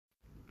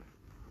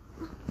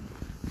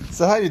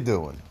So how you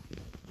doing?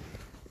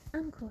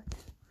 I'm good.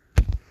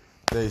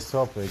 Today's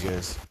topic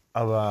is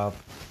about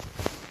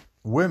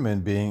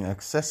women being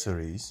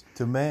accessories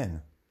to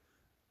men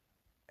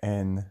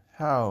and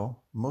how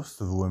most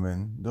of the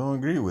women don't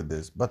agree with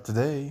this. But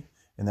today,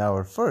 in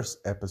our first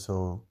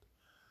episode,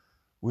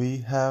 we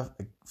have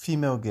a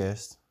female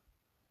guest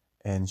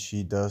and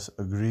she does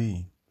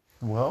agree.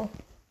 Well,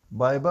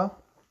 Baiba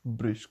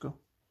Brishko,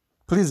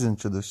 please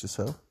introduce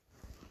yourself.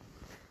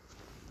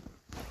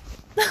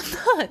 I'm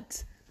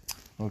not.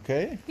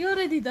 Okay? You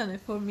already done it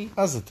for me.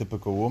 As a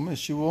typical woman,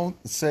 she won't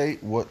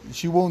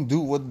do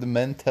what the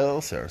man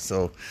tells her.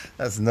 So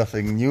that's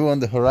nothing new on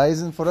the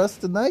horizon for us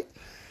tonight.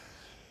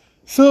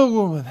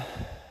 So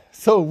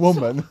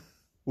woman,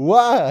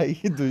 why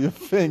do you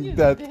think You're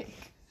that?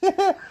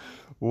 dick.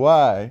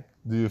 Why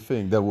do you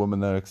think that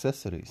women are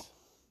accessories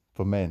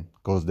for men?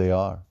 Because they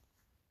are.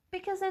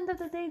 Because end of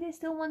the day, they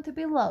still want to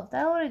be loved.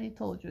 I already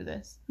told you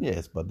this.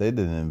 Yes, but they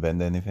didn't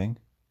invent anything.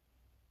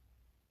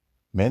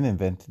 Men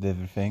invented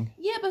everything.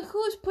 Yeah, but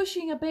who's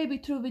pushing a baby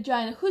through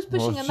vagina? Who's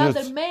pushing Well, another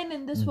just- man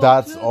in this world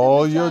That's through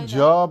all the vagina? your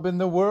job in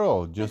the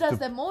world. Just That's to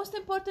the most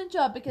important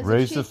job because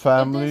raise a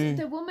family, if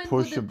the woman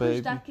push a wouldn't baby.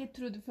 push that kid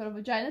through the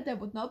vagina, there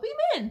would not be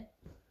men.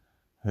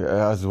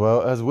 As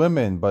well as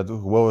women, but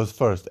what was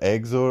first,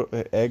 egg or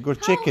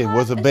chicken? hard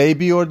Was a is-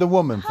 baby or the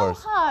woman How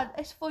first? hard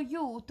is for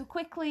you to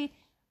quickly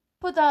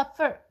put a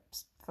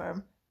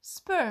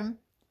sperm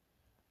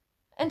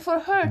and for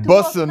her to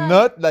Bust walk a nine-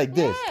 nut like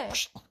this.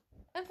 Yeah.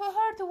 And for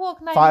her to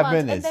walk 9 5 months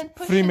minutes, and then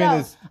push 3 it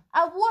minutes.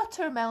 out a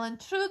watermelon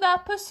through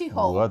that pussy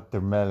hole.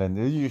 Watermelon.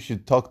 You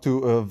should talk to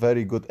a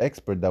very good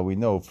expert that we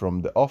know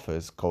from the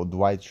office called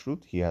Dwight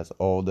Schrute. He has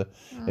all the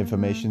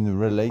information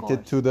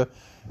related to the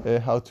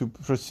how to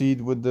proceed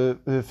with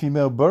the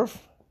female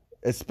birth,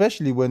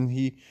 especially when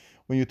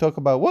you talk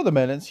about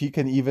watermelons. He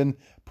can even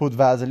put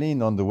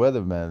Vaseline on the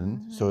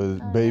watermelon so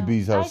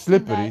babies are I've seen the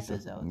slippery.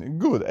 episode.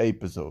 Good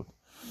episode.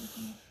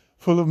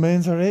 Full of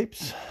men are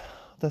apes.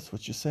 That's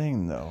what you're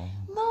saying now.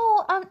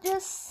 No, I'm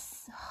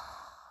just...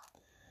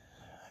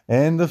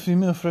 And the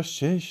female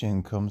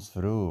frustration comes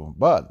through.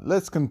 But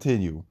let's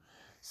continue.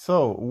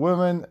 So,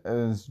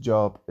 women's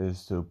job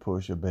is to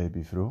push a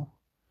baby through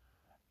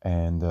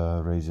and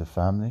raise a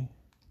family.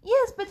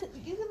 Yes, but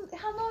you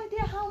have no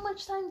idea how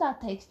much time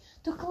that takes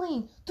to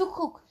clean, to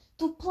cook,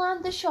 to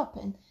plan the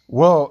shopping.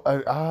 Well,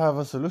 I have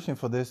a solution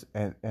for this,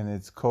 and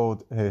it's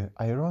called,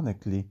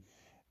 ironically,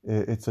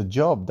 it's a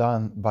job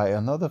done by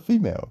another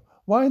female.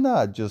 Why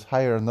not just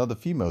hire another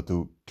female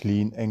to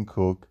clean and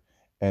cook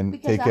and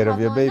Because take I care have of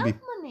your not baby?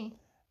 enough money.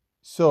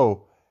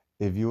 So,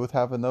 if you would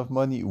have enough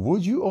money,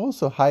 would you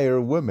also hire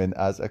women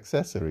as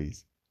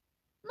accessories?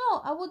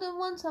 No, I wouldn't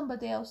want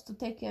somebody else to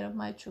take care of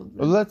my children.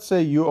 Well, let's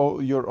say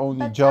your only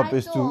but job I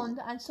is don't,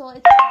 and so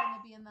it's not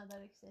going to be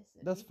another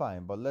accessory. That's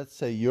fine, but let's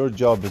say your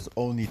job is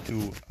only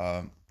to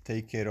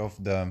take care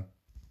of the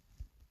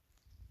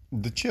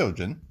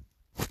children.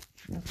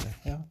 What the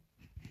hell?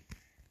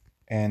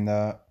 And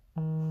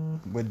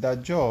with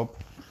that job,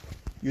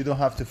 you don't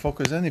have to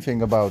focus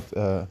anything about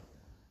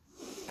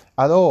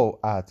at all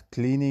at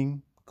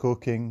cleaning,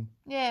 cooking.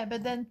 Yeah,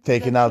 but then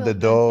Taking out the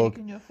dog.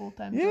 Taking your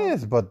full-time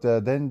Yes, job. but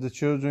then the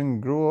children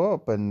grow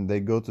up and they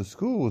go to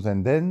schools,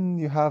 and then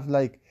you have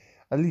like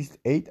at least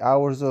 8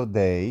 hours a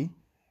day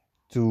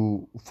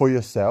for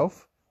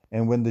yourself.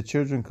 And when the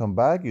children come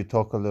back, you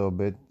talk a little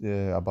bit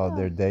about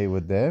their day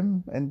with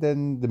them, and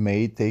then the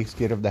maid takes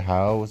care of the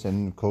house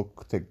and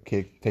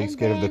takes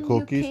care of the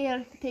cookies.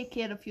 You take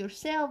care of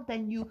yourself.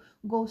 Then you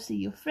go see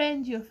your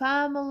friends, your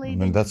family.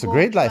 And then that's you a go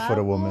great life for a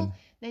travel, woman.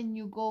 Then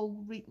you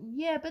go.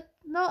 Yeah, but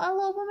not a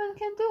lot of women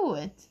can do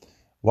it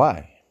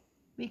Why?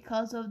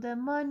 because of the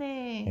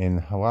money. And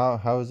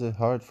how is it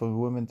hard for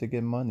women to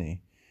get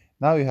money?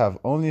 Now you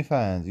have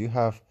OnlyFans, you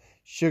have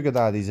sugar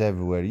daddies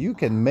everywhere. You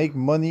can make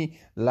money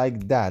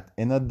like that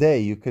in a day.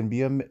 You can be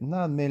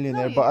not a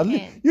millionaire, No, but at you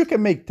least can't. you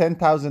can make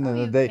 10,000 in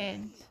No, a you day.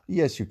 can't.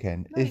 Yes, you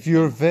can. No, If you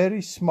you're can't.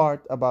 very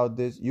smart about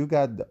this, you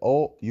got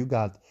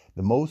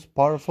the most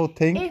powerful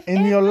thing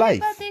in your life.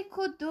 If everybody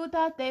could do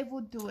that, they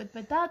would do it.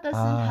 But that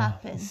doesn't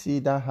happen. See,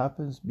 that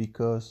happens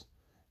because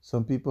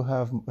some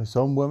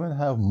women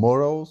have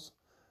morals,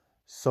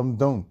 some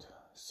don't.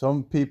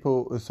 Some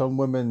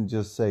women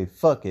just say,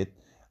 fuck it,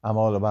 I'm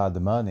all about the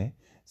money.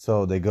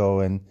 So they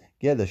go and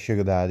get a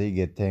sugar daddy,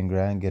 get 10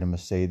 grand, get a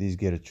Mercedes,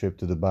 get a trip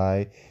to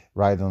Dubai,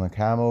 ride on a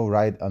camel,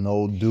 ride an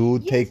old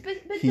dude, Yes,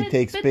 he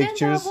takes but pictures.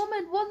 Then that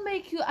woman won't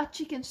make you a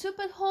chicken soup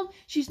at home.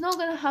 She's not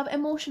gonna have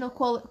emotional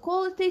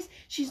qualities.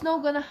 She's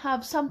not gonna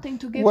have something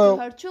to give to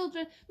her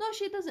children. No,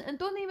 she doesn't. And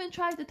don't even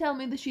try to tell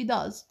me that she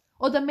does,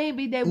 or that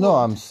maybe they No,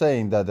 won't. I'm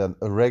saying that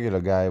a regular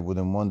guy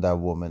wouldn't want that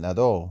woman at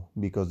all,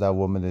 because that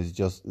woman is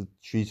just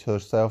treats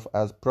herself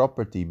as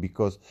property,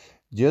 because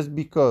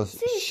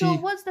So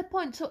what's the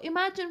point? So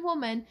imagine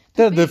women.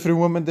 They're different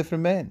women,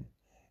 different men.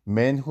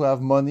 Men who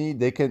have money,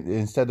 they can,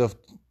 instead of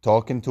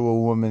talking to a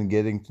woman,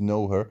 getting to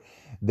know her,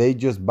 they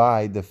just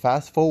buy the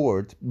fast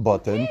forward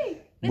button,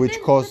 which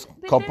costs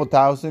couple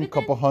thousand,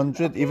 couple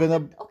hundred, even a.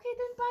 Okay,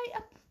 then buy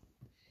a.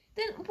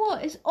 Then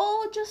what? It's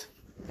all just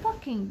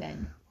fucking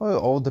then? Well, it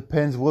all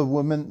depends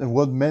what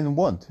men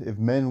want. If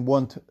men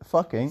want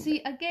fucking,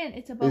 see, again,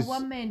 it's about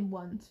what men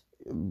want.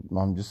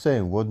 I'm just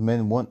saying what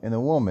men want in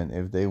a woman.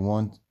 If they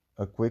want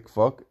a quick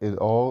fuck, it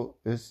all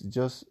is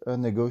just a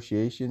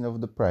negotiation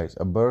of the price.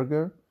 A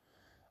burger,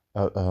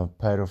 a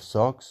pair of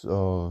socks,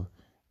 or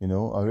a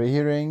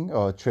earring,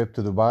 or a trip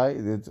to Dubai.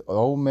 It's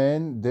all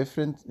men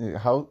different.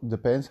 How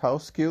depends how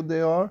skilled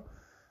they are.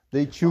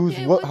 They choose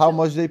how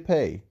much they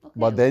pay. Okay.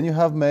 But then you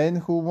have men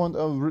who want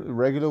a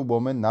regular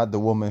woman, not the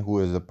woman who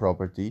is a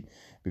property,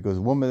 because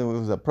woman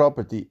who is a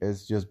property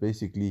is just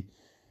basically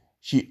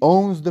she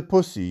owns the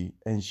pussy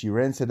and she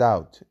rents it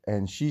out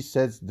and she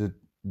sets the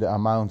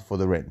amount for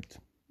the rent.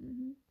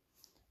 Mm-hmm.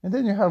 And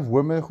then you have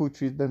women who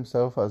treat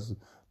themselves as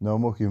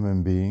normal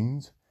human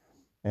beings,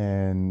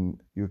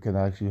 and you can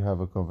actually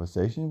have a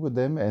conversation with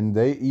them, and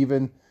they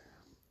even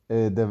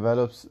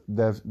develop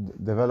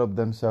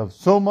themselves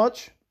so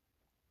much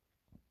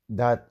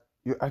that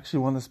you actually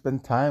want to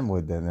spend time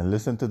with them and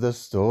listen to their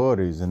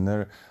stories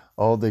and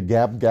all the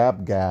gab,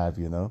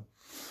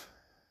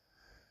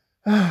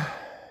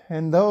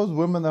 And those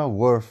women are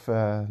worth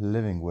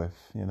living with,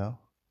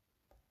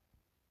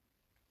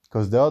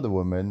 because the other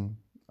women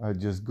are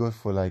just good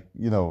for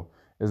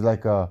it's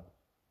like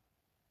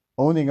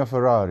owning a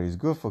Ferrari is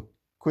good for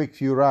quick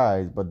few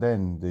rides, but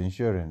then the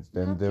insurance,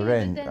 then the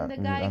rent. But then the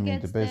guy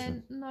gets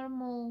the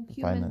normal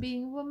human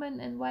being woman,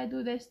 and why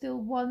do they still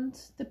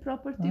want the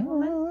property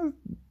woman?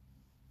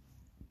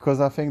 Because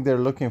I think they're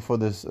looking for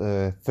this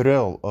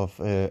thrill of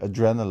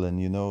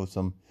adrenaline,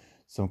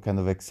 some kind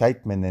of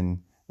excitement,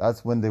 and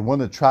that's when they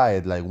want to try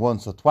it like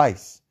once or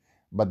twice.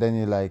 But then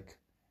you're like,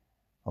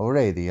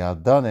 already,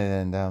 I've done it,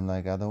 and I'm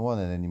like, I don't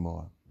want it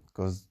anymore,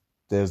 because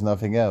there's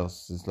nothing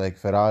else. It's like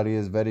Ferrari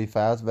is very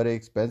fast, very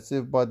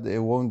expensive, but it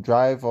won't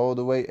drive all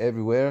the way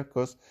everywhere,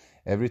 because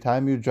every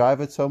time you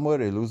drive it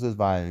somewhere, it loses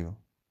value.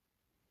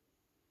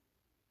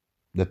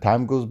 The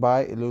time goes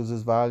by, it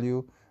loses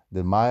value.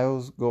 The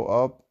miles go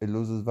up, it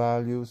loses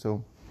value.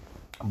 So,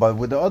 but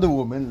with the other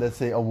woman, let's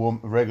say a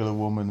regular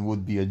woman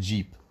would be a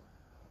Jeep.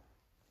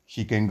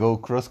 She can go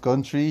cross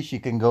country. She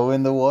can go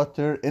in the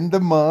water, in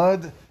the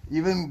mud,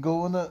 even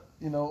go on a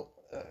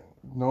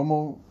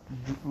normal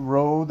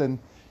road, and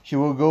she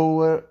will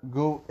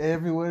go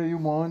everywhere you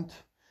want.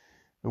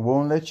 It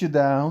won't let you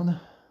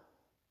down.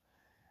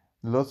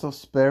 Lots of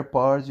spare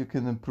parts you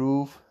can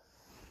improve.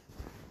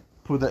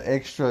 Put an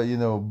extra,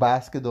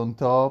 basket on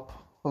top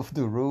of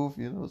the roof,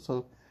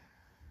 so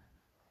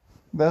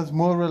that's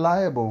more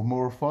reliable,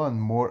 more fun,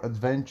 more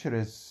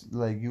adventurous.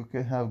 Like, you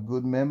can have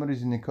good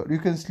memories in the car. You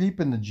can sleep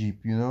in the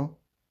Jeep,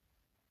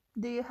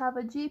 Do you have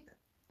a Jeep?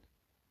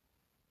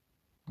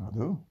 I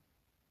do.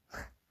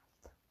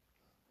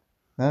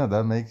 No,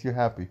 that makes you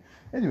happy.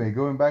 Anyway,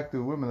 going back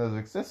to women as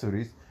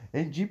accessories,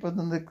 is Jeep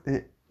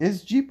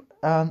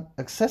an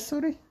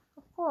accessory?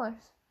 Of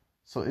course.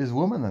 So is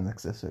woman an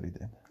accessory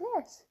then?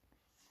 Yes.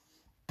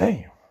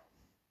 Damn.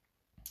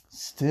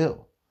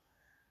 Still,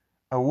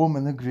 a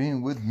woman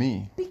agreeing with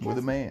me, with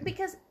a man.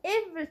 Because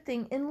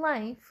everything in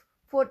life,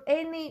 for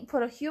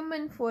a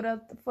human, for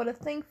a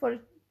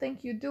thing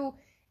you do,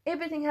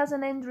 everything has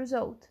an end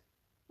result.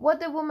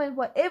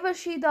 Whatever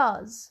she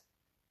does,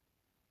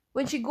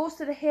 when she goes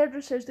to the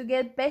hairdressers to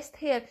get best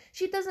hair,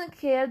 she doesn't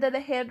care that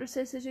the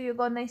hairdresser says, "Oh, you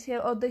got nice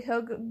hair," or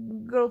her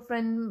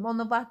girlfriend on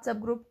the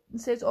WhatsApp group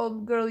says, "Oh,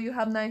 girl, you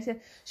have nice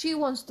hair." She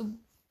wants to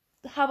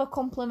have a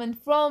compliment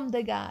from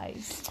the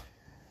guys.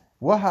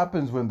 What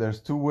happens when there's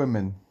two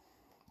women,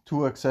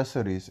 two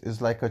accessories?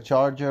 It's like a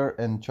charger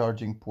and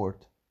charging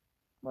port.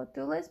 What,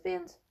 two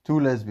lesbians?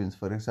 Two lesbians,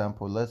 for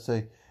example. Let's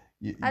say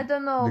I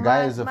don't know. The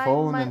guy is a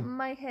phone.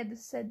 My head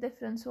is set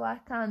different, so I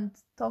can't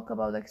talk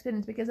about the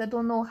experience because I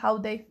don't know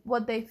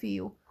what they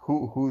feel.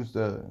 Who's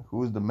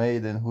the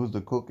maid and who's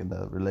the cook in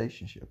that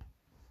relationship?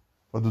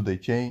 Or do they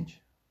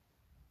change?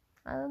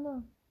 I don't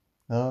know.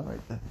 All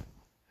right then.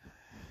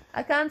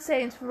 I can't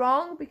say it's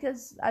wrong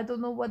because I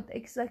don't know what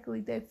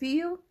exactly they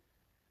feel.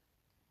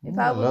 A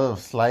lot of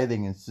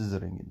sliding and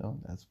scissoring,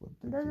 that's what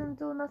it doesn't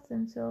do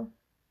nothing, so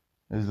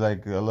there's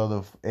like a lot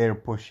of air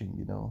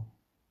pushing,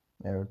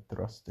 air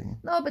thrusting.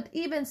 No, but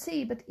even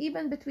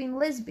between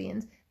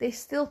lesbians, they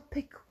still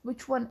pick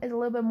which one is a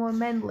little bit more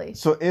manly.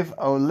 So if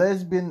a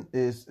lesbian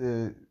is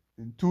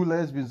two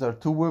lesbians are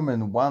two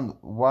women,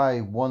 why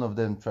one of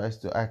them tries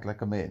to act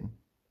like a man?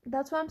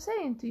 That's what I'm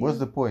saying to you. What's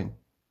the point?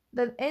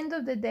 At the end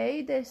of the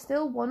day, there's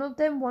still one of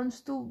them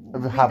wants to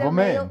have a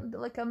man,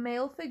 like a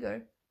male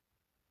figure.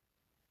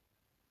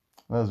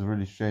 That's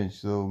really strange.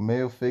 So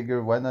male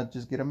figure, why not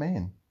just get a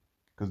man?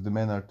 Because the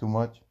men are too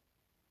much?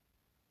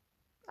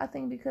 I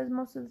think because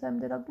most of the time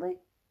they're ugly.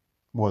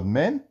 What,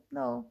 men?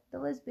 No, the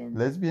lesbians.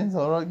 Lesbians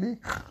are ugly?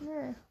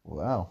 Yeah.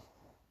 Wow.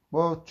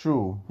 Well,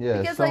 true.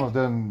 Yeah, because some of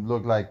them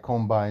look like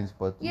combines,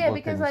 but yeah,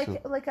 because like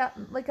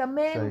a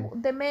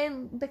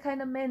man, the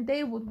kind of man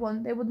they would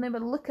want, they would never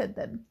look at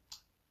them.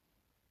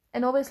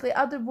 And obviously,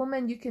 other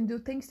women, you can do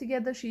things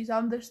together. She's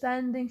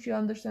understanding. She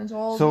understands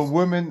all. So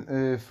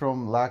women,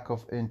 from lack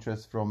of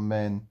interest from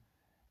men,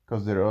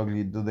 because they're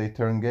ugly, do they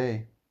turn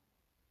gay?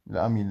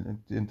 I mean,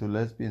 into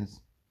lesbians.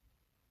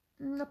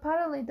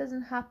 Apparently, it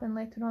doesn't happen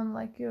later on,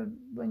 like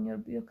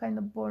when you're kind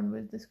of born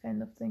with this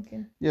kind of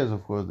thinking. Yes,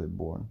 of course they're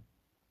born.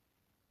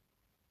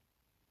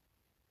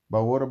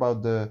 But what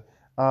about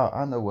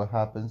I know what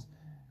happens.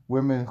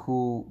 Women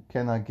who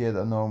cannot get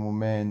a normal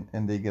man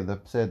and they get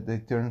upset, they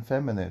turn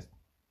feminist.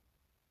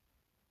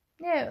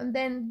 Yeah, and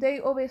then they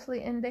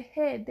obviously in their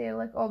head they're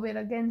like, oh, we're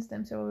against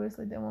them, so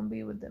obviously they won't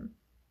be with them.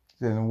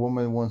 Then a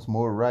woman wants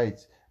more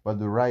rights, but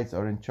the rights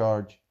are in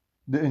charge.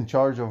 The in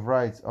charge of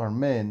rights are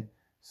men,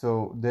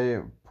 so they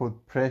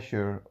put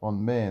pressure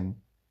on men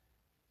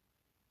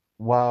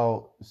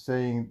while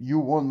saying, you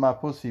want my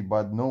pussy,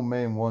 but no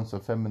man wants a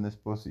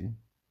feminist pussy.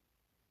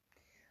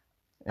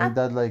 And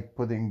that like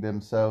putting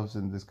themselves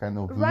in this kind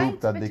of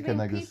loop that they can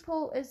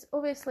people is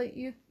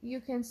obviously you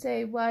can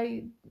say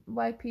why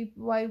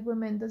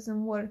women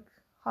doesn't work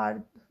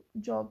hard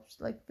jobs,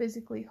 like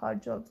physically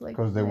hard jobs, like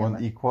because they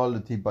want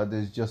equality, but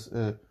there's just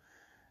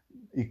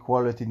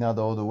equality not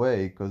all the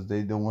way, because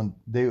they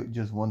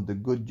just want the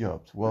good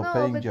jobs,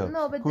 paying jobs,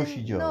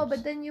 cushy jobs. No,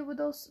 but then you would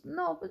also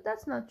but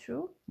that's not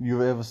true.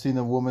 You've ever seen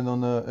a woman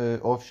on a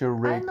offshore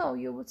rig? I know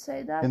you would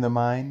say that. In a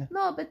mine?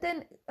 No, but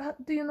then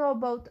do you know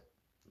about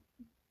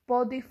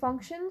body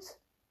functions?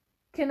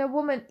 Can a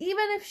woman,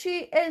 even if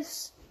she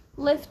is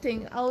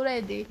lifting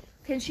already,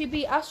 can she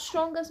be as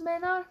strong as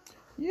men are?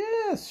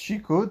 Yes, she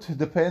could.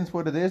 Depends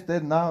what it is.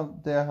 Then now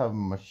they have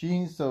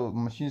machines, so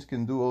machines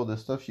can do all the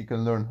stuff. She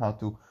can learn how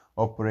to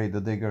operate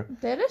the digger.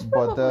 There is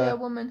probably a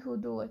woman who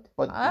do it.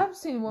 But I've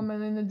seen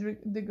women in a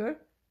digger.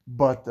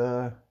 But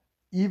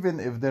even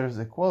if there's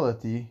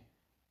equality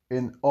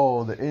in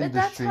all the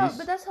industries,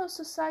 but that's how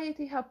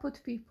society have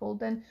put people.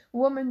 Then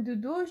women do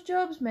those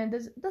jobs, men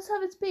that's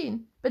how it's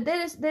been. But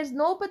there's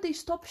nobody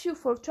stops you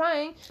for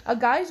trying. A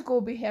guys go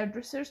be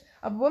hairdressers,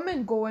 a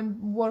woman go and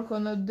work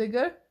on a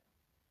digger.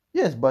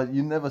 Yes, but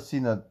you never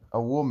seen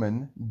a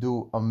woman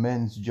do a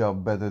man's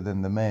job better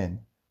than the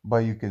man. But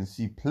you can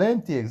see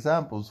plenty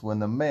examples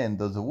when a man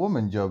does a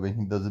woman's job and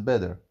he does it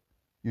better.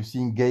 You've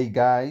seen gay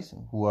guys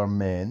who are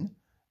men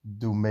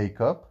do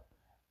makeup,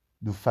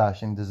 do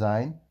fashion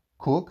design,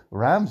 cook.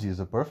 Ramsay is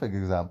a perfect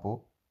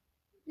example.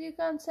 You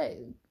can't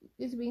say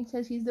it's being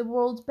said he's the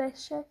world's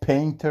best chef.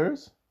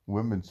 Painters.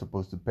 Women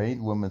supposed to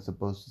paint, women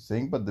supposed to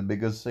sing, but the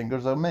biggest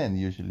singers are men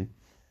usually.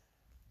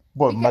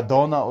 What,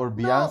 Madonna or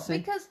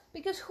Beyonce? No,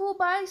 because who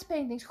buys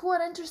paintings? Who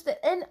are interested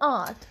in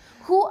art?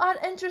 Who are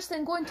interested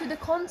in going to the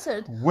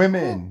concert?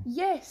 Women.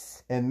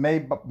 Yes. And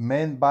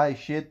men buy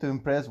shit to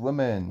impress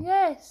women.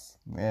 Yes.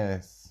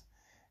 Yes.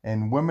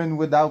 And women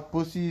without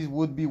pussies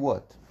would be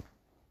what?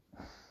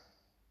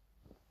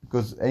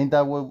 Because ain't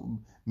that what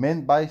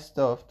men buy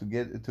stuff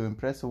to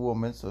impress a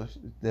woman, so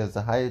there's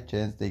a higher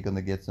chance they're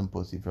gonna get some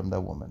pussy from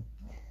that woman.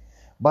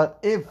 But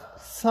if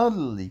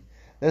suddenly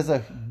there's a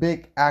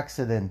big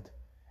accident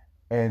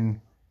and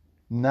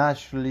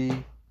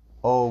naturally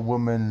all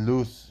women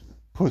lose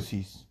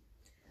pussies,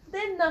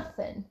 then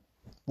nothing.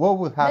 What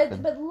would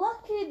happen? But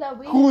lucky that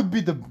who would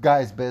be the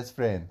guy's best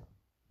friend?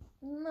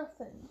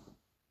 Nothing.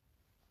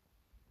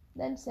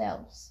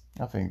 Themselves.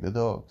 I think the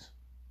dogs,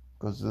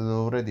 because they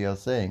already are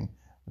saying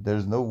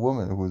there's no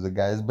woman who's a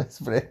guy's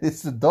best friend.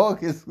 It's the dog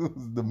who's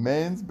the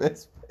man's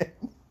best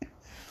friend.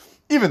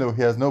 Even though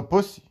he has no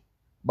pussy,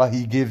 but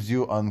he gives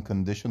you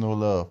unconditional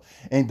love.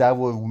 Ain't that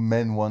what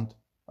men want?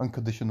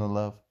 Unconditional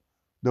love.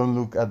 Don't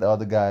look at the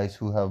other guys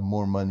who have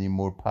more money,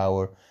 more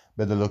power,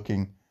 better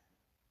looking.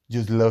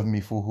 Just love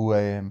me for who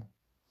I am.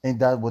 Ain't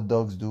that what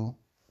dogs do?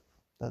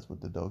 That's what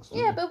the dogs do.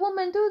 Yeah, but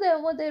women do that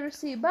what they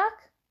receive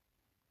back.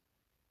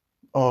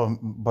 Oh,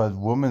 but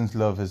women's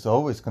love is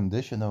always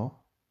conditional.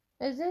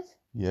 Is it?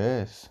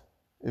 Yes.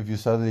 If you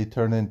suddenly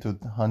turn into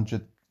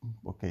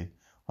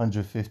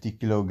 150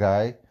 kilo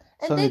guy,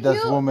 and suddenly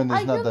that woman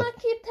is not that. You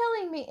keep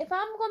telling me if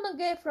I'm gonna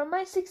get from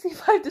my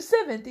 65 to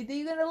 70, then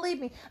you're gonna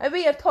leave me. And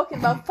we are talking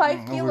about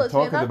 5 kilos.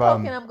 We're not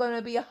talking I'm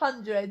gonna be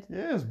 100.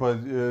 Yes,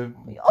 but to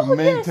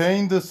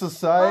maintain the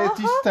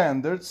society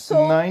standards,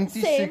 so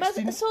 90, same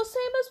 60. Same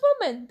as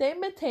women. They're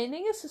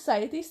maintaining a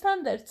society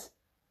standards.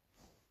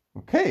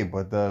 Okay,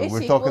 but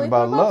we're talking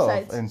about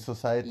love, and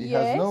society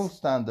has no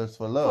standards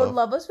for love. For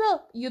love as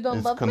well. You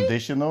don't love me. It's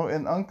conditional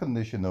and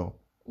unconditional.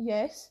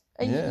 Yes.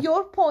 And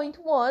your point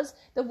was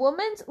the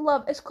woman's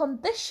love is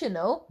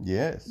conditional.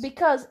 Yes.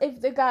 Because if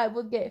the guy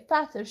would get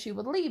fatter, she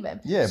would leave him.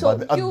 Yeah, so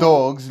but a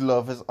dog's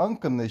love is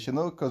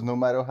unconditional because no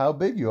matter how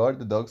big you are,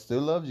 the dog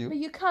still loves you. But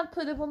you can't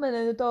put a woman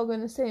and a dog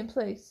in the same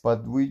place.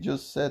 But we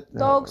just said...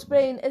 Dog's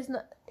brain is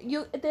not...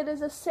 There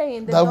is a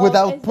saying that dog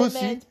without is pussy,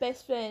 the man's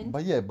best friend.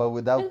 But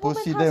without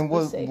pussy, then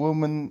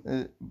woman...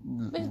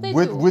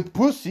 with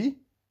pussy,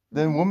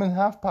 then women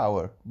have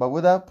power. But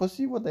without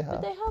pussy, what they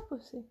have? But they have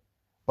pussy.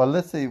 But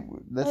let's say they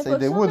wouldn't. For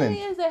so many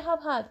years they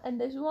have had,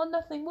 and there's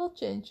nothing will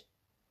change.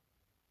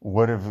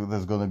 What if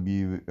there's gonna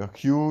be a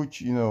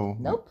huge,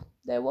 Nope,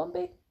 there won't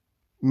be.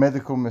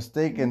 Medical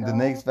mistake, and the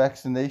next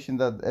vaccination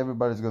that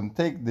everybody's gonna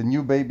take, the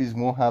new babies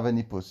won't have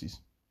any pussies.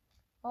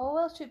 Oh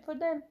well, shit for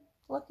them.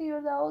 Lucky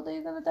you're that old,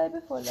 you're gonna die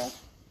before that.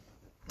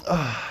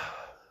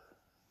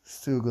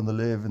 still gonna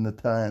live in the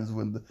times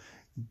when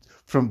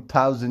from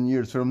 1,000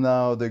 years from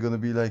now, they're gonna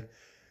be like,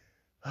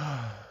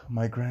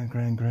 my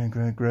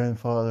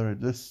grandfather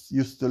just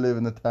used to live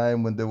in a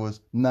time when there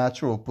was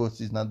natural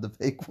pussies, not the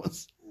fake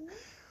ones.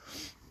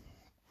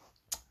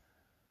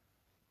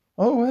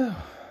 Oh well,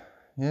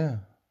 yeah.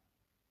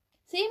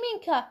 See,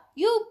 Minka,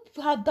 you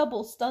have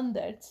double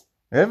standards.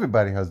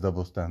 Everybody has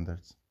double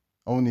standards.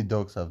 Only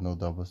dogs have no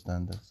double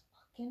standards.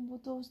 Fucking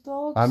with those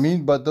dogs. I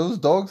mean, but those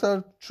dogs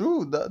are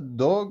true. That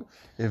dog,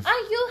 if Are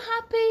you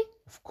happy?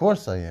 of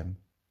course I am.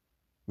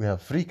 We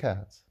have 3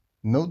 cats,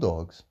 no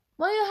dogs.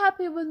 Why are you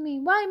happy with me?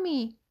 Why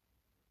me?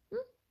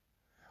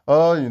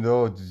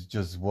 Oh,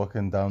 just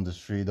walking down the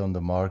street on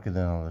the market,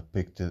 and I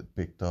picked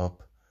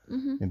up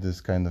in this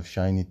kind of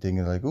shiny thing,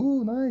 and like,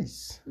 oh,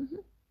 nice.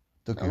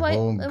 Took it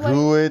home,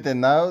 grew it,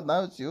 and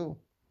now it's you,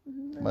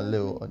 my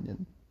little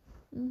onion.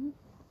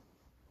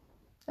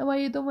 And why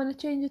you don't want to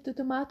change it to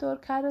tomato or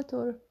carrot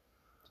or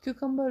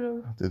cucumber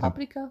or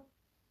paprika?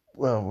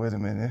 Well, wait a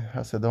minute.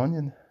 I said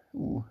onion.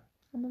 Ooh.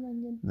 I'm an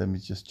onion. Let me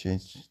just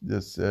change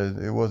this.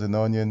 It was an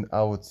onion.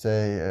 I would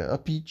say a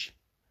peach.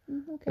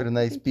 Okay. Very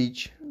nice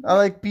peach. I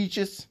like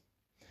peaches.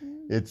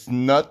 It's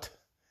nut.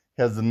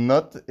 Has a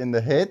nut in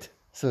the head,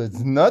 so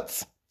it's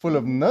nuts. Full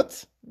of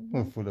nuts.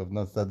 Full of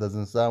nuts. That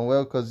doesn't sound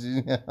well, because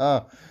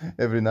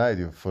every night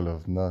you're full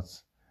of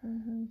nuts.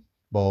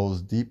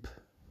 Balls deep.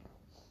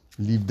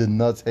 Leave the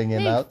nuts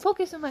hanging out.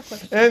 Focus on my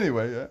question.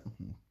 Anyway, yeah.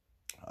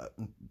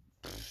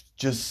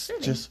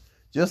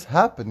 Just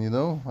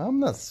happen, I'm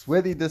not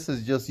sweaty. This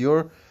is just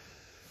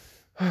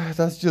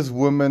that's just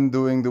women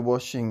doing the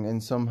washing,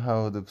 and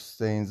somehow the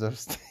stains are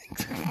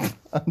staying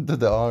under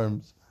the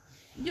arms.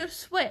 Your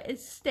sweat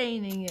is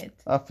staining it.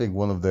 I think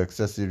one of the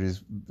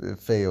accessories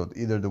failed.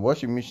 Either the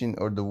washing machine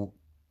or the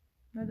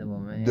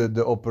woman.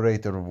 The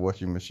operator of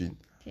washing machine.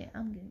 Okay,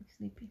 I'm getting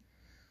sleepy.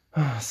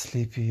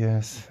 Sleepy,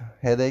 yes.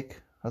 Headache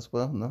as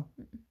well, no?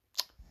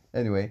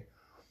 Anyway.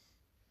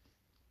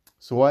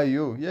 So why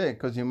you? Yeah,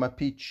 because you're my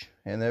peach,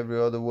 and every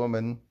other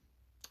woman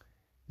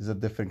is a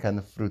different kind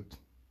of fruit.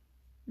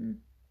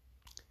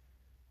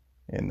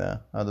 And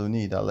I don't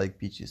need. I like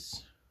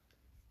peaches.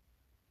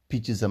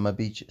 Peaches are my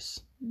beaches.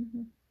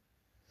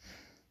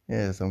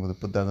 Yes, I'm gonna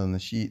put that on the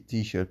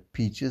t-shirt.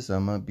 Peaches are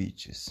my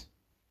beaches.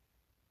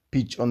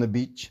 Peach on the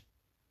beach.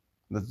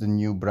 That's the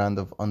new brand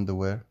of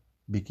underwear,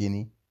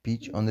 bikini.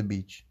 Peach on the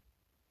beach.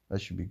 That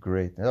should be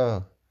great.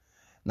 Oh,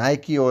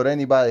 Nike or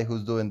anybody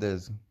who's doing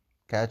this,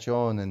 catch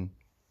on, and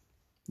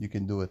you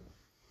can do it.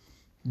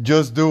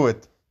 Just do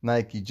it,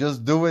 Nike.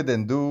 Just do it,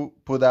 and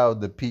put out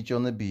the Peach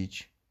on the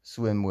Beach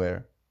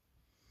swimwear.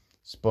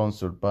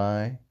 Sponsored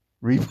by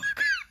Reebok.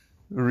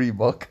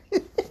 Reebok.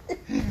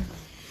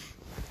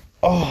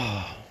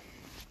 Oh,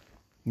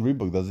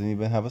 Reebok doesn't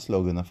even have a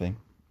slogan, I think.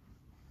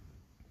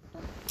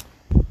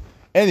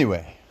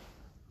 Anyway,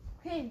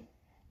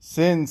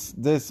 since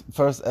this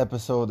first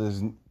episode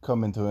is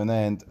coming to an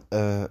end,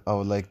 I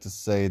would like to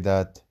say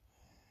that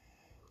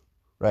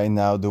right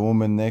now the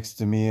woman next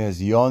to me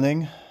is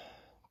yawning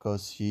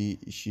because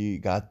she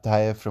got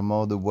tired from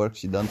all the work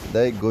she done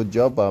today. Good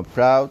job, I'm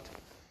proud.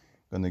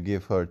 Gonna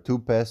give her 2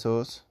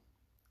 pesos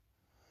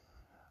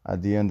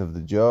at the end of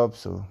the job,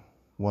 so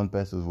 1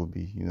 peso will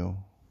be,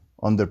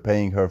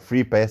 underpaying her.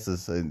 3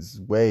 pesos is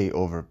way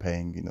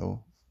overpaying,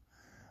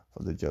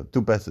 for the job.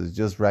 2 pesos is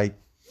just right.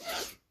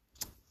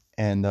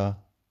 And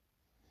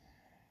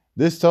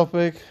this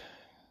topic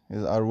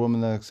is, are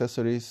women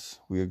accessories?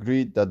 We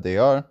agreed that they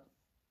are.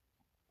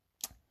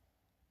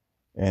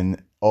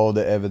 And all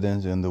the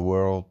evidence in the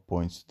world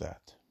points to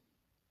that.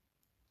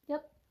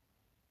 Yep.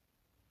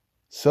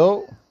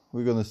 So,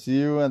 we're going to see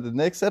you in the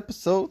next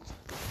episode.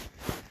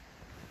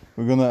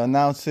 We're going to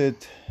announce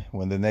it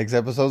when the next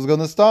episode is going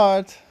to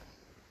start.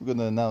 We're going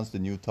to announce the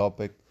new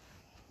topic.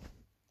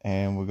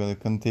 And we're going to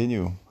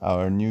continue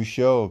our new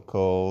show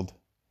called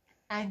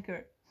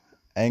Anchor.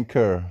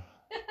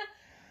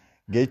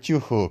 Get you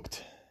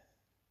hooked.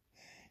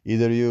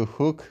 Either you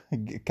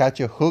catch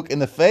a hook in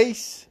the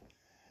face,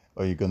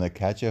 or you're going to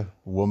catch a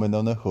woman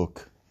on a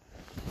hook.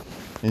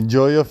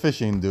 Enjoy your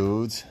fishing,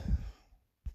 dudes.